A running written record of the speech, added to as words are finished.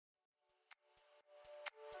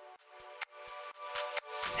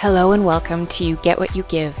Hello and welcome to You Get What You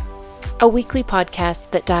Give, a weekly podcast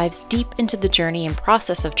that dives deep into the journey and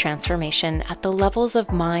process of transformation at the levels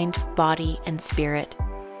of mind, body, and spirit.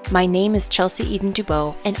 My name is Chelsea Eden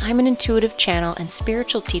Dubois, and I'm an intuitive channel and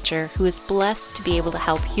spiritual teacher who is blessed to be able to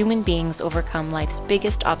help human beings overcome life's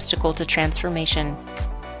biggest obstacle to transformation,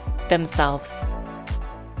 themselves.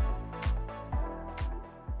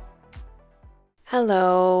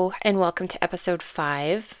 Hello, and welcome to episode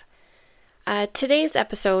 5. Today's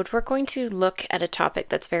episode, we're going to look at a topic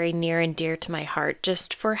that's very near and dear to my heart,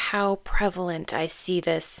 just for how prevalent I see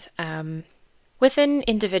this within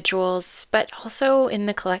individuals, but also in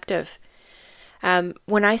the collective.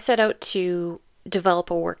 When I set out to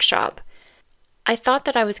develop a workshop, I thought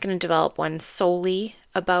that I was going to develop one solely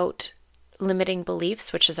about limiting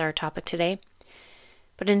beliefs, which is our topic today.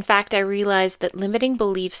 But in fact, I realized that limiting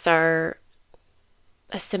beliefs are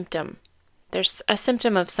a symptom. There's a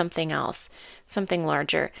symptom of something else, something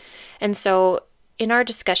larger. And so in our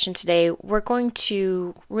discussion today, we're going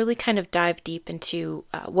to really kind of dive deep into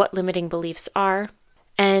what limiting beliefs are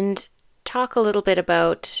and talk a little bit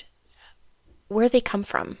about where they come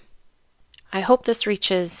from. I hope this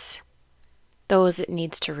reaches those it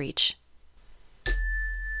needs to reach.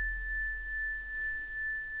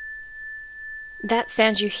 That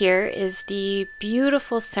sound you hear is the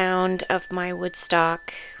beautiful sound of my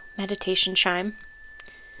Woodstock meditation chime.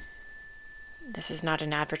 This is not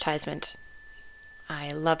an advertisement. I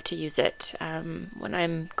love to use it when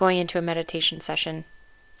I'm going into a meditation session.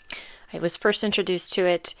 I was first introduced to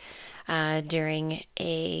it during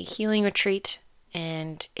a healing retreat,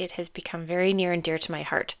 and it has become very near and dear to my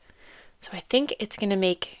heart. So I think it's going to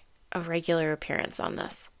make a regular appearance on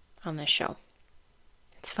this show.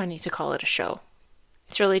 It's funny to call it a show.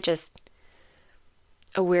 It's really just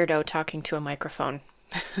a weirdo talking to a microphone.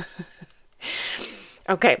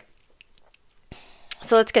 Okay,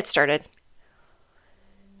 so let's get started.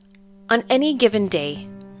 On any given day,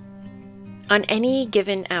 on any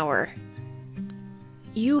given hour,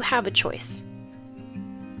 you have a choice.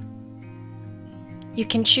 You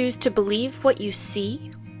can choose to believe what you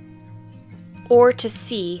see or to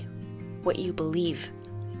see what you believe.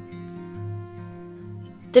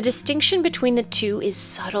 The distinction between the two is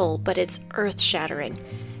subtle, but it's earth-shattering.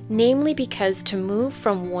 Namely because to move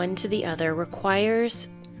from one to the other requires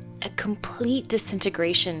a complete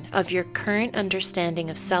disintegration of your current understanding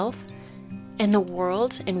of self and the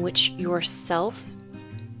world in which your self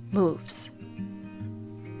moves.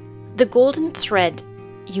 The golden thread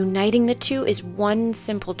uniting the two is one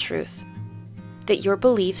simple truth: that your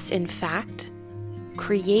beliefs, in fact,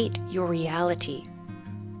 create your reality.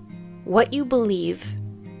 What you believe,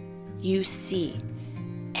 you see,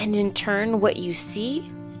 and in turn, what you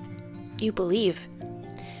see, you believe.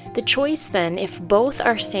 The choice then, if both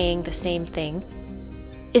are saying the same thing,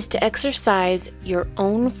 is to exercise your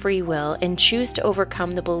own free will and choose to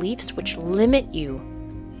overcome the beliefs which limit you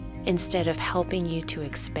instead of helping you to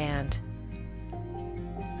expand.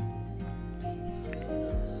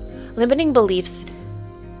 Limiting beliefs,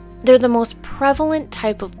 they're the most prevalent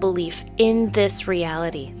type of belief in this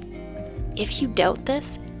reality. If you doubt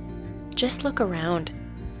this, just look around.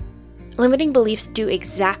 Limiting beliefs do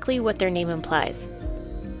exactly what their name implies.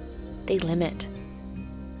 They limit.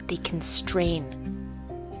 They constrain,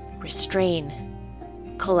 restrain,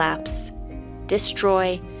 collapse,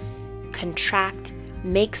 destroy, contract,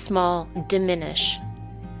 make small, diminish.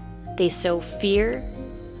 They sow fear,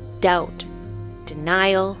 doubt,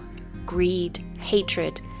 denial, greed,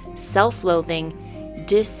 hatred, self-loathing,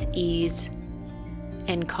 dis-ease,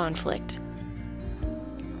 and conflict.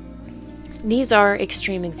 These are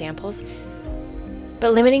extreme examples,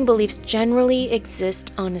 but limiting beliefs generally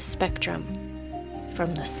exist on a spectrum,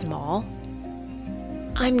 from the small,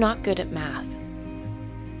 I'm not good at math,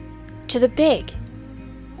 to the big,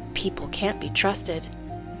 people can't be trusted,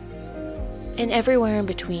 and everywhere in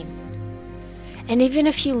between. And even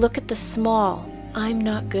if you look at the small, I'm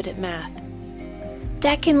not good at math,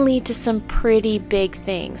 that can lead to some pretty big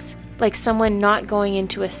things, like someone not going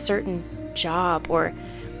into a certain job or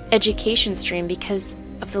education stream because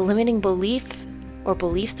of the limiting belief or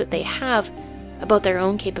beliefs that they have about their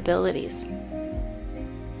own capabilities.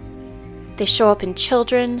 They show up in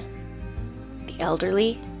children, the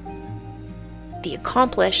elderly, the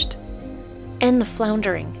accomplished, and the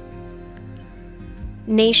floundering.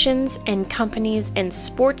 Nations and companies and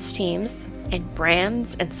sports teams and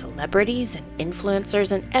brands and celebrities and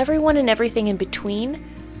influencers and everyone and everything in between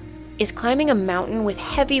is climbing a mountain with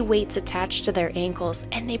heavy weights attached to their ankles,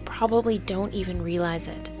 and they probably don't even realize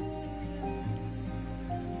it.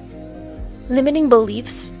 Limiting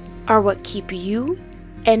beliefs are what keep you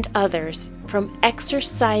and others from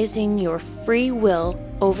exercising your free will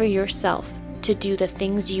over yourself to do the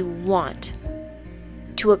things you want,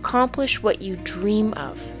 to accomplish what you dream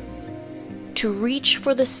of, to reach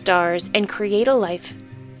for the stars and create a life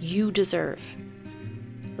you deserve.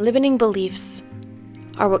 Limiting beliefs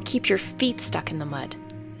are what keep your feet stuck in the mud.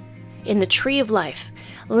 In the tree of life,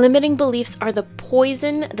 limiting beliefs are the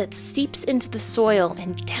poison that seeps into the soil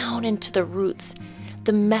and down into the roots.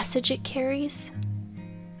 The message it carries: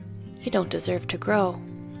 you don't deserve to grow.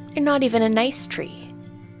 You're not even a nice tree.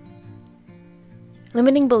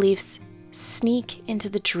 Limiting beliefs sneak into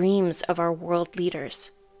the dreams of our world leaders.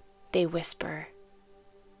 They whisper,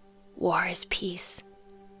 "War is peace.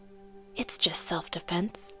 It's just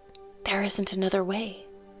self-defense. There isn't another way."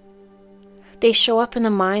 They show up in the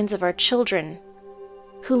minds of our children,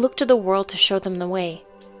 who look to the world to show them the way.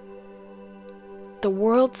 The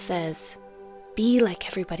world says, be like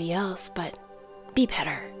everybody else, but be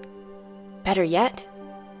better. Better yet,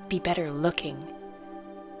 be better looking.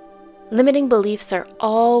 Limiting beliefs are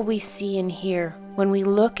all we see and hear when we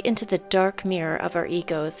look into the dark mirror of our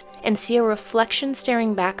egos and see a reflection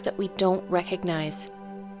staring back that we don't recognize.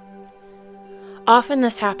 Often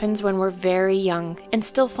this happens when we're very young and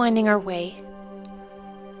still finding our way.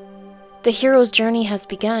 The hero's journey has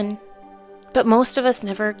begun, but most of us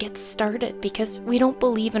never get started because we don't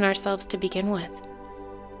believe in ourselves to begin with.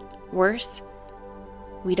 Worse,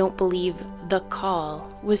 we don't believe the call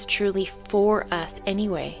was truly for us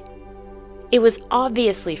anyway. It was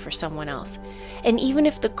obviously for someone else, and even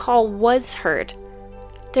if the call was heard,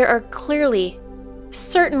 there are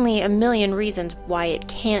certainly a million reasons why it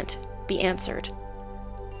can't be answered.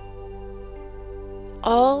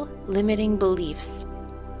 All limiting beliefs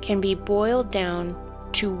can be boiled down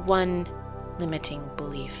to one limiting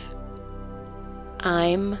belief: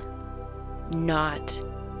 I'm not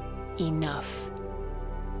enough.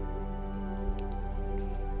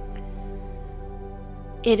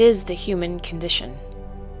 It is the human condition.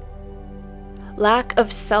 Lack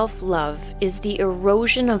of self-love is the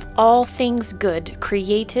erosion of all things good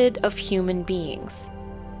created of human beings.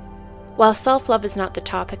 While self-love is not the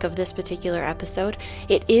topic of this particular episode,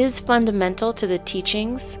 it is fundamental to the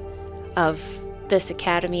teachings of this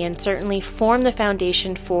academy and certainly form the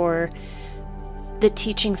foundation for the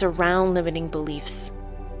teachings around limiting beliefs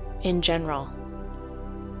in general.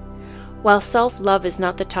 While self-love is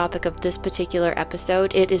not the topic of this particular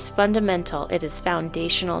episode, it is fundamental, it is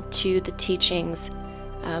foundational to the teachings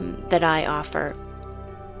that I offer.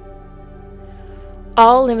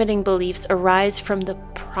 All limiting beliefs arise from the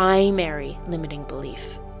primary limiting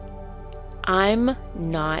belief. I'm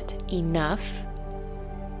not enough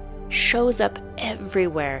shows up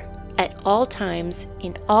everywhere, at all times,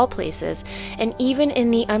 in all places, and even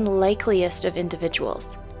in the unlikeliest of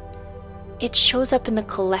individuals. It shows up in the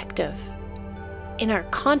collective, in our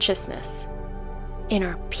consciousness, in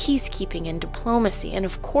our peacekeeping and diplomacy, and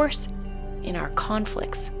of course, in our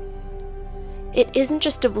conflicts. It isn't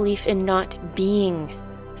just a belief in not being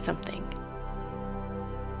something.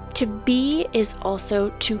 To be is also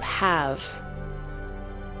to have.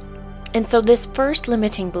 And so this first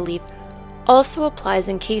limiting belief also applies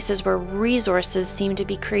in cases where resources seem to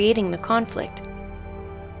be creating the conflict.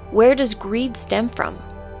 Where does greed stem from?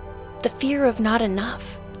 The fear of not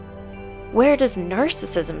enough. Where does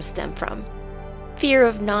narcissism stem from? Fear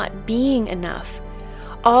of not being enough.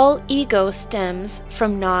 All ego stems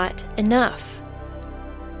from not enough.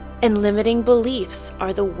 And limiting beliefs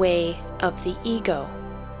are the way of the ego,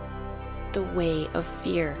 the way of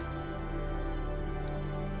fear.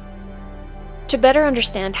 To better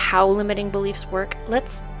understand how limiting beliefs work,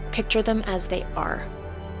 let's picture them as they are: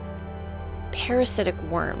 parasitic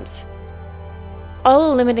worms.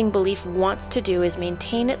 All a limiting belief wants to do is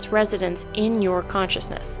maintain its residence in your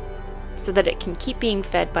consciousness so that it can keep being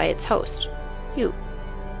fed by its host, you.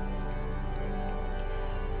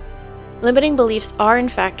 Limiting beliefs are in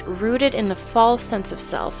fact rooted in the false sense of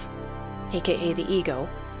self, aka the ego,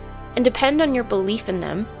 and depend on your belief in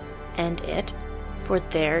them and it for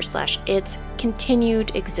their/its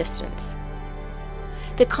continued existence.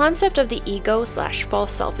 The concept of the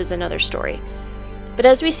ego/false self is another story. But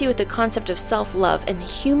as we see with the concept of self-love and the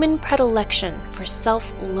human predilection for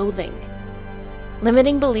self-loathing,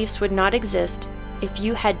 limiting beliefs would not exist if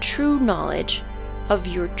you had true knowledge of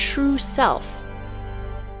your true self.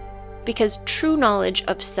 Because true knowledge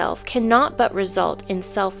of self cannot but result in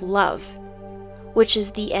self-love, which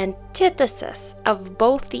is the antithesis of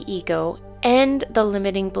both the ego and the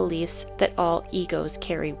limiting beliefs that all egos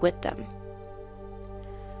carry with them.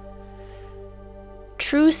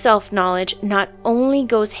 True self-knowledge not only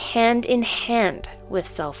goes hand in hand with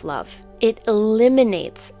self-love, it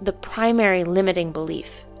eliminates the primary limiting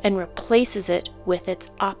belief and replaces it with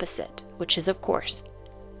its opposite, which is, of course,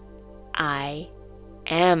 I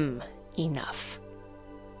am enough.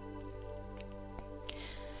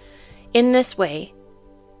 In this way,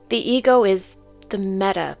 the ego is the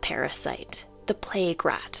meta-parasite, the plague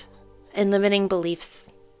rat, and limiting beliefs,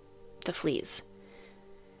 the fleas.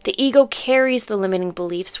 The ego carries the limiting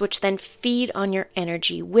beliefs, which then feed on your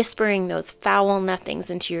energy, whispering those foul nothings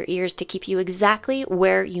into your ears to keep you exactly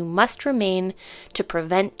where you must remain to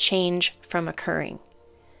prevent change from occurring,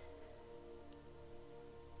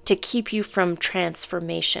 to keep you from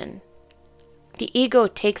transformation. The ego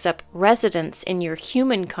takes up residence in your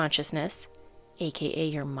human consciousness, aka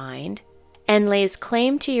your mind, and lays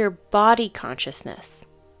claim to your body consciousness,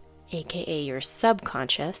 aka your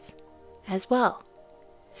subconscious, as well.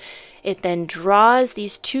 It then draws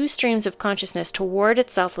these two streams of consciousness toward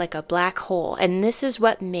itself like a black hole, and this is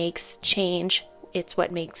what makes change, it's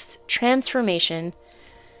what makes transformation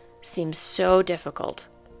seem so difficult.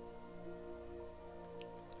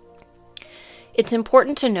 It's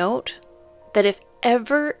important to note that if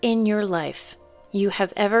ever in your life you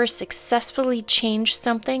have ever successfully changed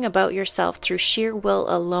something about yourself through sheer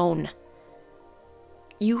will alone,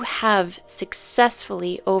 you have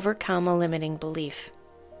successfully overcome a limiting belief,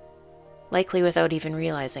 likely without even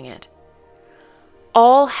realizing it.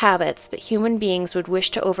 All habits that human beings would wish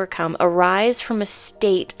to overcome arise from a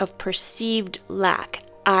state of perceived lack.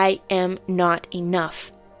 I am not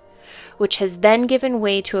enough, which has then given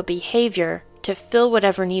way to a behavior to fill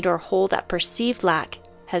whatever need or hole that perceived lack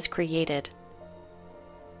has created.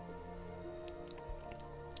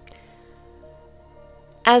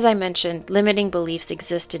 As I mentioned, limiting beliefs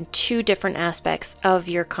exist in two different aspects of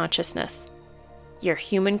your consciousness: your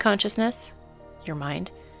human consciousness, your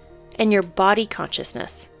mind, and your body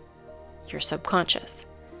consciousness, your subconscious.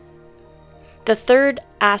 The third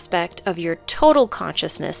aspect of your total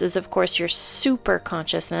consciousness is, of course, your super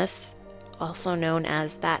consciousness, also known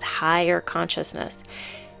as that higher consciousness,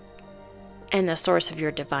 and the source of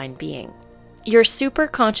your divine being. Your super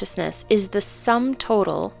consciousness is the sum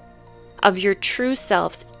total of your true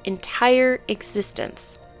self's entire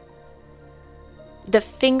existence. The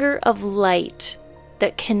finger of light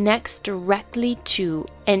that connects directly to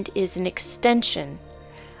and is an extension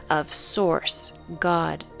of Source,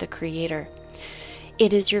 God, the Creator.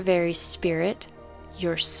 It is your very spirit,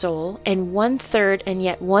 your soul, and 1/3 and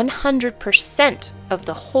yet 100% of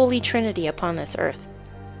the Holy Trinity upon this earth.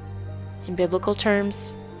 In biblical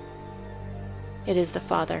terms, it is the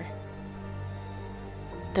Father,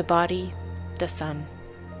 the body, the Son,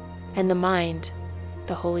 and the mind,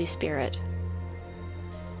 the Holy Spirit.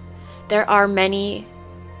 There are many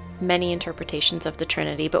interpretations of the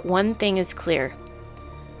Trinity, but one thing is clear.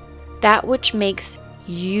 That which makes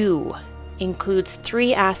you includes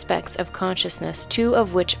three aspects of consciousness, two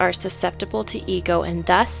of which are susceptible to ego and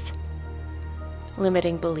thus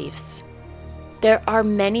limiting beliefs. There are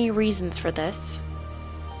many reasons for this,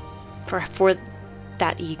 for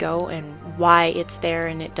that ego and why it's there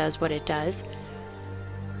and it does what it does.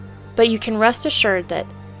 But you can rest assured that,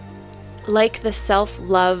 like the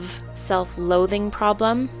self-love, self-loathing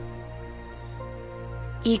problem,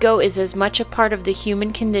 ego is as much a part of the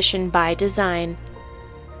human condition by design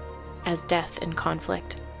as death and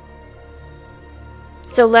conflict.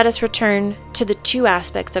 So let us return to the two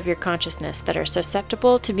aspects of your consciousness that are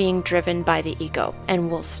susceptible to being driven by the ego, and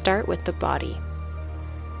we'll start with the body.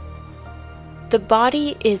 The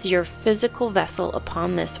body is your physical vessel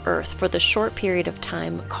upon this earth for the short period of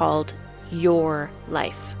time called your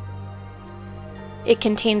life. It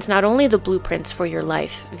contains not only the blueprints for your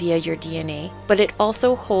life via your DNA, but it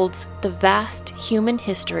also holds the vast human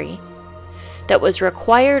history that was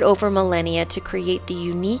required over millennia to create the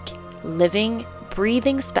unique, living,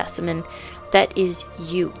 breathing specimen that is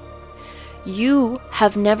you. You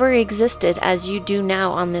have never existed as you do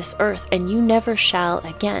now on this earth, and you never shall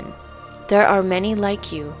again. There are many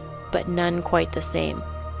like you, but none quite the same.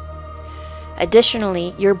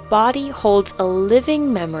 Additionally, your body holds a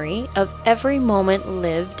living memory of every moment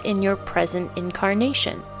lived in your present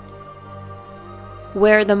incarnation.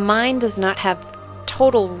 Where the mind does not have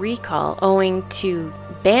total recall owing to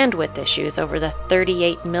bandwidth issues over the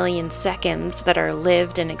 38 million seconds that are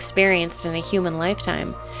lived and experienced in a human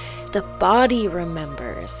lifetime, the body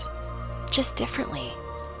remembers, just differently.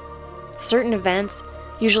 Certain events,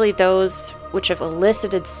 usually those which have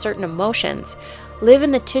elicited certain emotions, live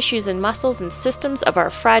in the tissues and muscles and systems of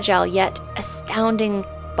our fragile yet astounding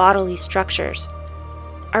bodily structures.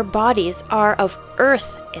 Our bodies are of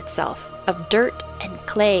earth itself, of dirt and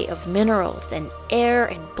clay, of minerals and air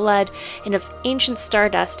and blood, and of ancient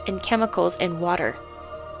stardust and chemicals and water.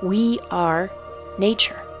 We are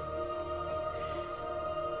nature.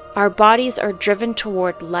 Our bodies are driven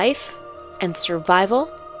toward life and survival,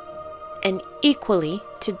 and equally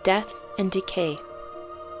to death and decay.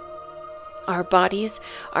 Our bodies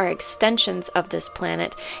are extensions of this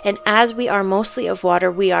planet, and as we are mostly of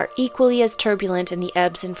water, we are equally as turbulent in the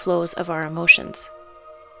ebbs and flows of our emotions.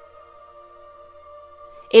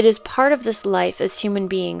 It is part of this life as human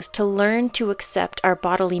beings to learn to accept our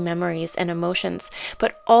bodily memories and emotions,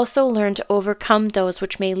 but also learn to overcome those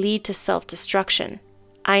which may lead to self-destruction.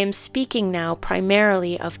 I am speaking now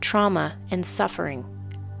primarily of trauma and suffering.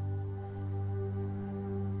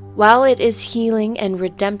 While it is healing and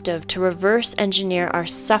redemptive to reverse engineer our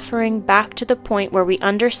suffering back to the point where we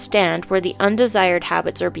understand where the undesired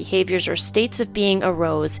habits or behaviors or states of being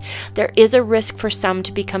arose, there is a risk for some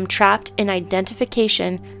to become trapped in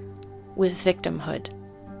identification with victimhood.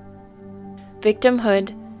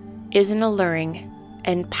 Victimhood is an alluring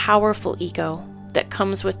and powerful ego that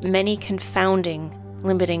comes with many confounding,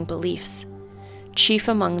 limiting beliefs, chief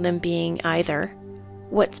among them being either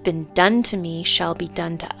what's been done to me shall be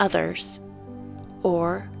done to others,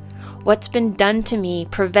 or what's been done to me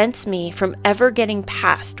prevents me from ever getting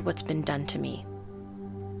past what's been done to me.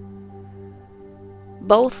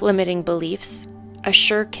 Both limiting beliefs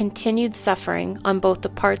assure continued suffering on both the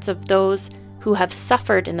parts of those who have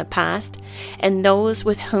suffered in the past and those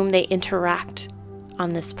with whom they interact on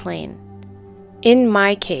this plane. In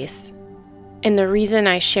my case, and the reason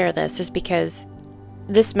I share this is because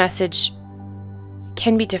this message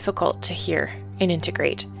can be difficult to hear and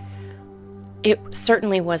integrate. It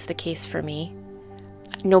certainly was the case for me.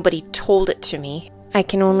 Nobody told it to me. I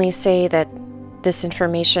can only say that this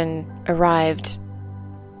information arrived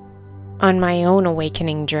on my own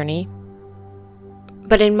awakening journey.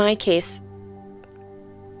 But in my case,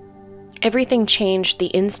 everything changed the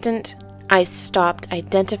instant I stopped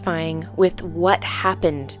identifying with what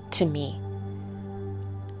happened to me.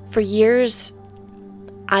 For years,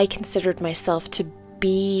 I considered myself to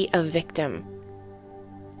be a victim,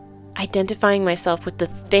 identifying myself with the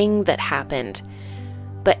thing that happened.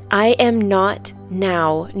 But I am not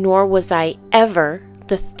now, nor was I ever,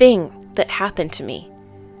 the thing that happened to me.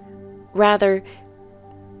 Rather,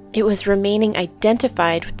 it was remaining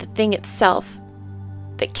identified with the thing itself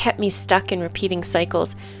that kept me stuck in repeating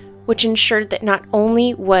cycles, which ensured that not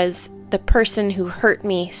only was the person who hurt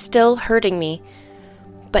me still hurting me,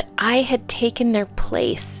 but I had taken their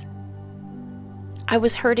place. I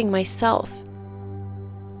was hurting myself.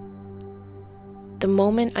 The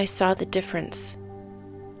moment I saw the difference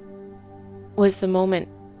was the moment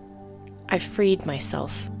I freed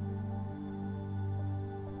myself.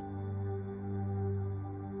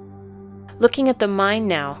 Looking at the mind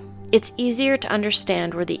now, it's easier to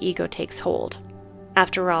understand where the ego takes hold.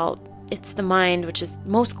 After all, it's the mind which is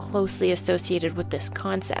most closely associated with this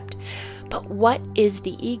concept. But what is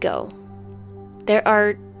the ego? There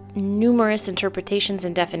are numerous interpretations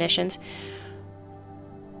and definitions,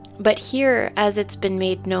 but here, as it's been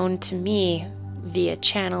made known to me via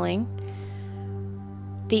channeling,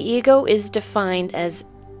 the ego is defined as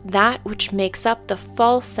that which makes up the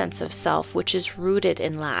false sense of self which is rooted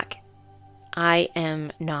in lack. I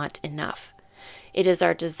am not enough. It is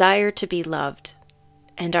our desire to be loved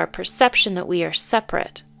and our perception that we are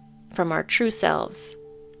separate from our true selves,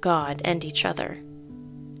 God, and each other.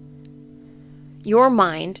 Your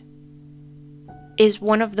mind is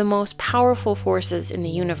one of the most powerful forces in the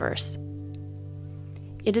universe.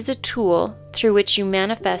 It is a tool through which you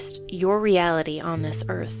manifest your reality on this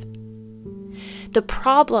earth. The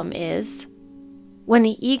problem is, when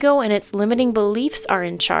the ego and its limiting beliefs are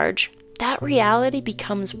in charge, that reality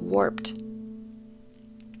becomes warped.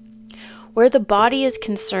 Where the body is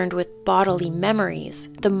concerned with bodily memories,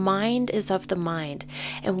 the mind is of the mind.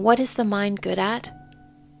 And what is the mind good at?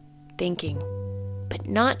 Thinking. But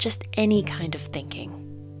not just any kind of thinking.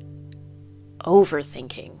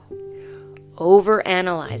 Overthinking,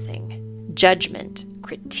 overanalyzing, judgment,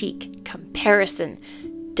 critique, comparison,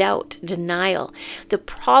 doubt, denial. The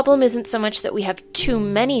problem isn't so much that we have too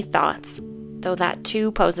many thoughts, though that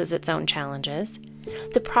too poses its own challenges.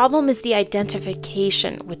 The problem is the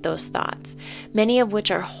identification with those thoughts, many of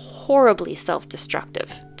which are horribly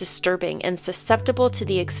self-destructive, disturbing, and susceptible to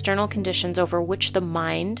the external conditions over which the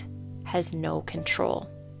mind has no control.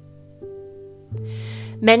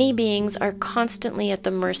 Many beings are constantly at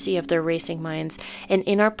the mercy of their racing minds, and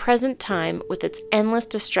in our present time, with its endless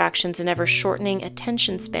distractions and ever-shortening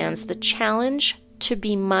attention spans, the challenge to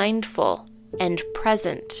be mindful and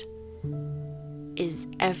present is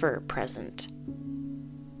ever present.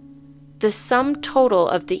 The sum total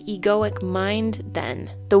of the egoic mind,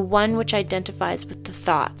 then, the one which identifies with the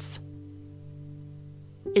thoughts,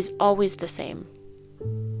 is always the same.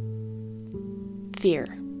 Fear.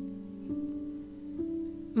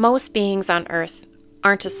 Most beings on Earth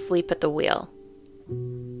aren't asleep at the wheel.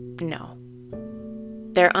 No.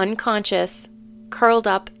 They're unconscious, curled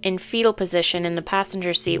up in fetal position in the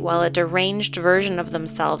passenger seat while a deranged version of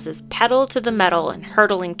themselves is pedal to the metal and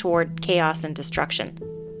hurtling toward chaos and destruction.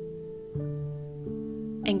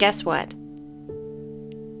 And guess what?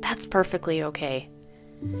 That's perfectly okay.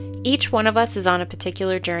 Each one of us is on a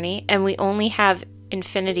particular journey, and we only have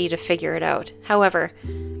infinity to figure it out. However,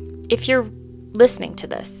 if you're listening to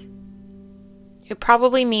this, it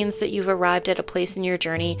probably means that you've arrived at a place in your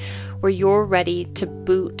journey where you're ready to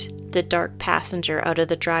boot the dark passenger out of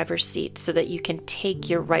the driver's seat so that you can take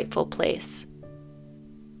your rightful place.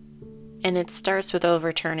 And it starts with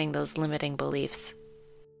overturning those limiting beliefs.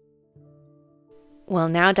 We'll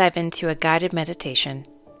now dive into a guided meditation.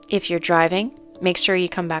 If you're driving, make sure you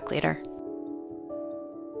come back later.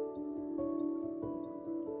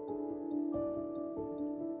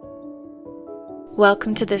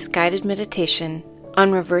 Welcome to this guided meditation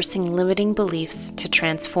on reversing limiting beliefs to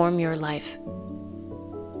transform your life.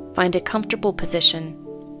 Find a comfortable position,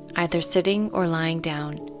 either sitting or lying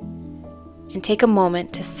down, and take a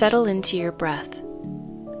moment to settle into your breath.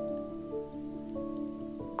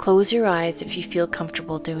 Close your eyes if you feel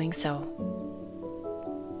comfortable doing so.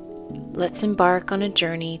 Let's embark on a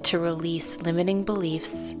journey to release limiting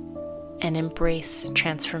beliefs and embrace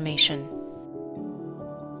transformation.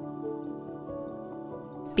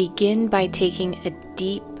 Begin by taking a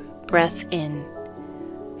deep breath in,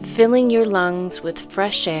 filling your lungs with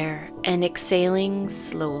fresh air and exhaling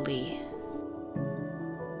slowly.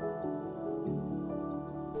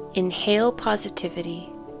 Inhale positivity,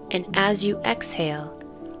 and as you exhale,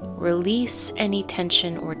 release any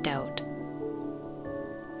tension or doubt.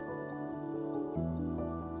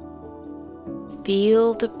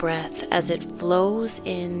 Feel the breath as it flows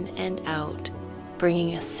in and out,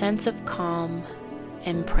 bringing a sense of calm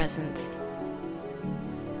and presence.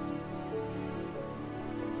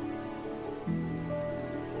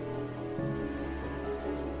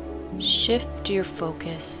 Shift your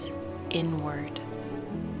focus inward.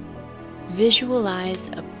 Visualize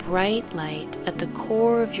a bright light at the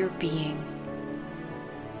core of your being.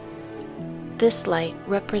 This light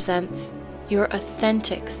represents your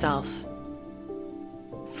authentic self,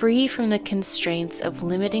 free from the constraints of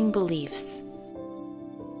limiting beliefs.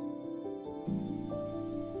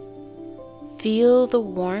 Feel the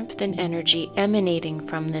warmth and energy emanating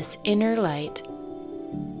from this inner light,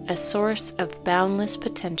 a source of boundless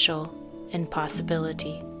potential and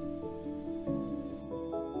possibility.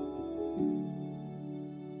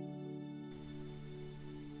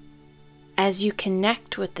 As you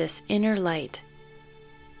connect with this inner light,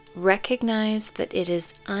 recognize that it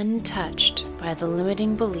is untouched by the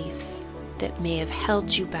limiting beliefs that may have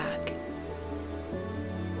held you back.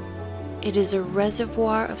 It is a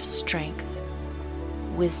reservoir of strength,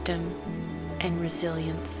 wisdom, and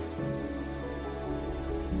resilience.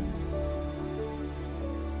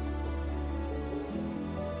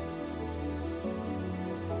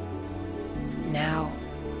 Now,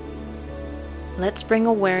 let's bring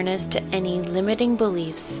awareness to any limiting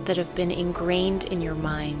beliefs that have been ingrained in your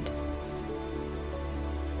mind.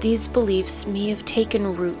 These beliefs may have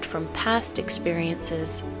taken root from past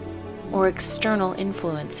experiences or external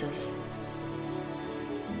influences.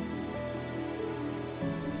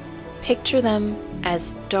 Picture them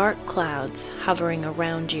as dark clouds hovering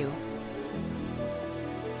around you.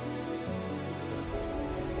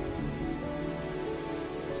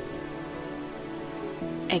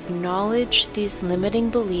 Acknowledge these limiting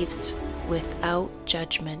beliefs without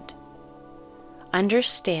judgment.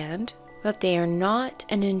 Understand that they are not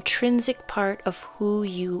an intrinsic part of who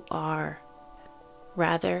you are.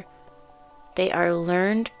 Rather, they are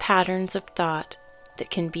learned patterns of thought that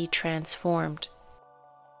can be transformed.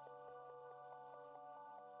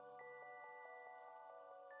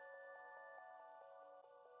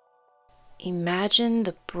 Imagine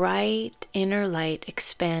the bright inner light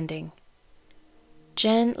expanding,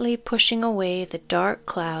 gently pushing away the dark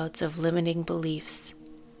clouds of limiting beliefs.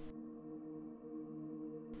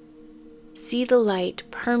 See the light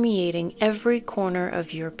permeating every corner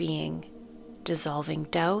of your being, dissolving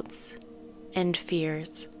doubts and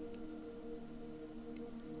fears.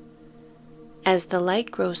 As the light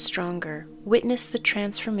grows stronger, witness the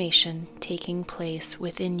transformation taking place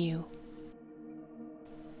within you.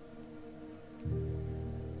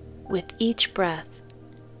 With each breath,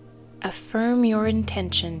 affirm your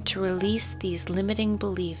intention to release these limiting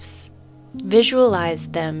beliefs. Visualize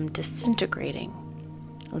them disintegrating,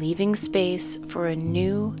 leaving space for a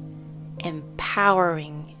new,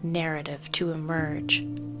 empowering narrative to emerge.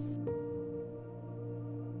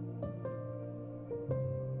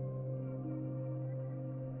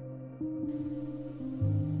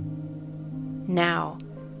 Now,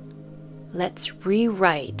 let's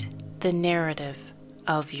rewrite the narrative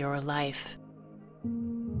of your life.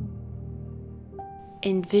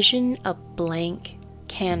 Envision a blank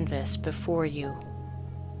canvas before you.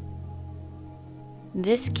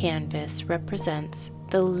 This canvas represents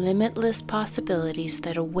the limitless possibilities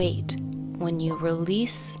that await when you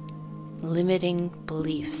release limiting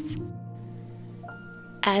beliefs.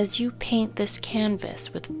 As you paint this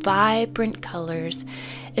canvas with vibrant colors,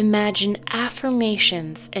 imagine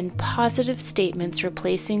affirmations and positive statements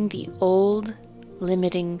replacing the old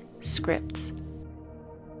limiting scripts.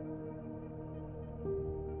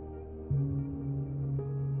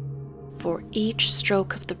 For each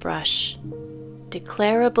stroke of the brush,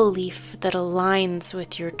 declare a belief that aligns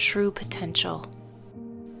with your true potential.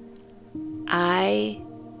 I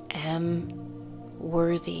am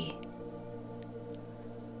worthy.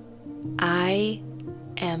 I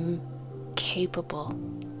am capable.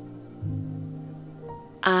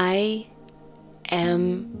 I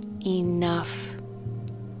am enough.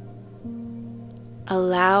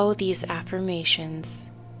 Allow these affirmations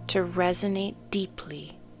to resonate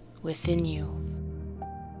deeply within you.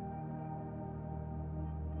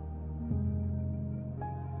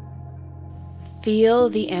 Feel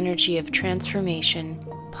the energy of transformation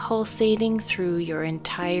pulsating through your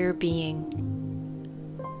entire being.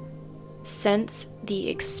 Sense the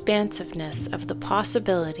expansiveness of the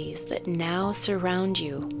possibilities that now surround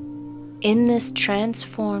you. In this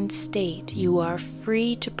transformed state, you are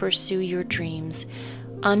free to pursue your dreams,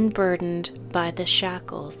 unburdened by the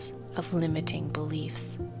shackles of limiting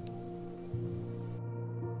beliefs.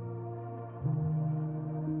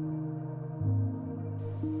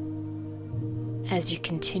 As you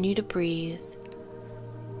continue to breathe,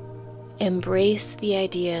 embrace the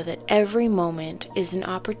idea that every moment is an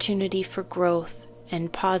opportunity for growth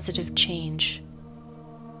and positive change.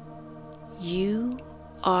 You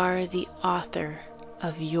are the author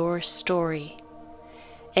of your story,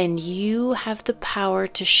 and you have the power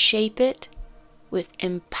to shape it with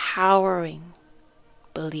empowering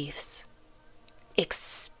beliefs,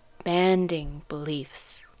 expanding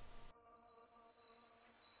beliefs.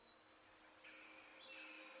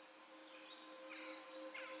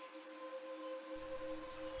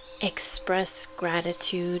 Express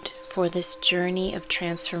gratitude for this journey of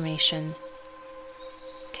transformation.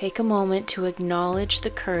 Take a moment to acknowledge the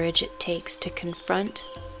courage it takes to confront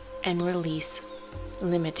and release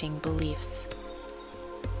limiting beliefs.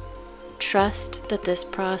 Trust that this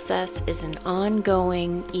process is an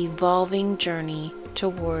ongoing, evolving journey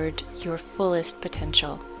toward your fullest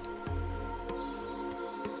potential.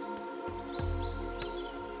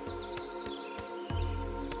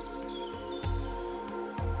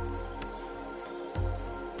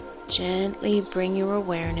 Gently bring your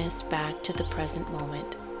awareness back to the present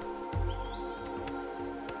moment.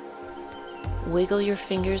 Wiggle your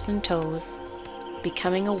fingers and toes,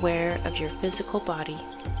 becoming aware of your physical body.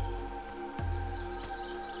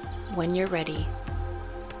 When you're ready,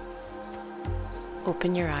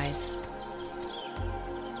 open your eyes.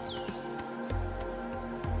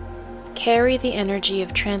 Carry the energy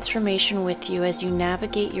of transformation with you as you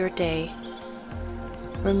navigate your day.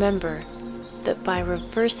 Remember that by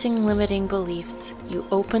reversing limiting beliefs, you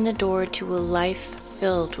open the door to a life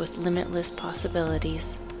filled with limitless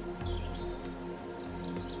possibilities.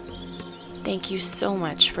 Thank you so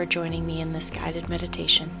much for joining me in this guided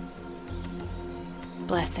meditation.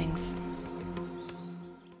 Blessings.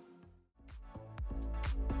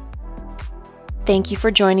 Thank you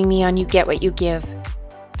for joining me on You Get What You Give.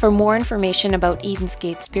 For more information about Eden's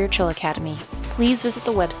Gate Spiritual Academy, please visit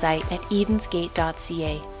the website at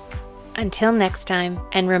edensgate.ca. Until next time,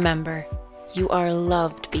 and remember, you are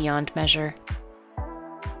loved beyond measure.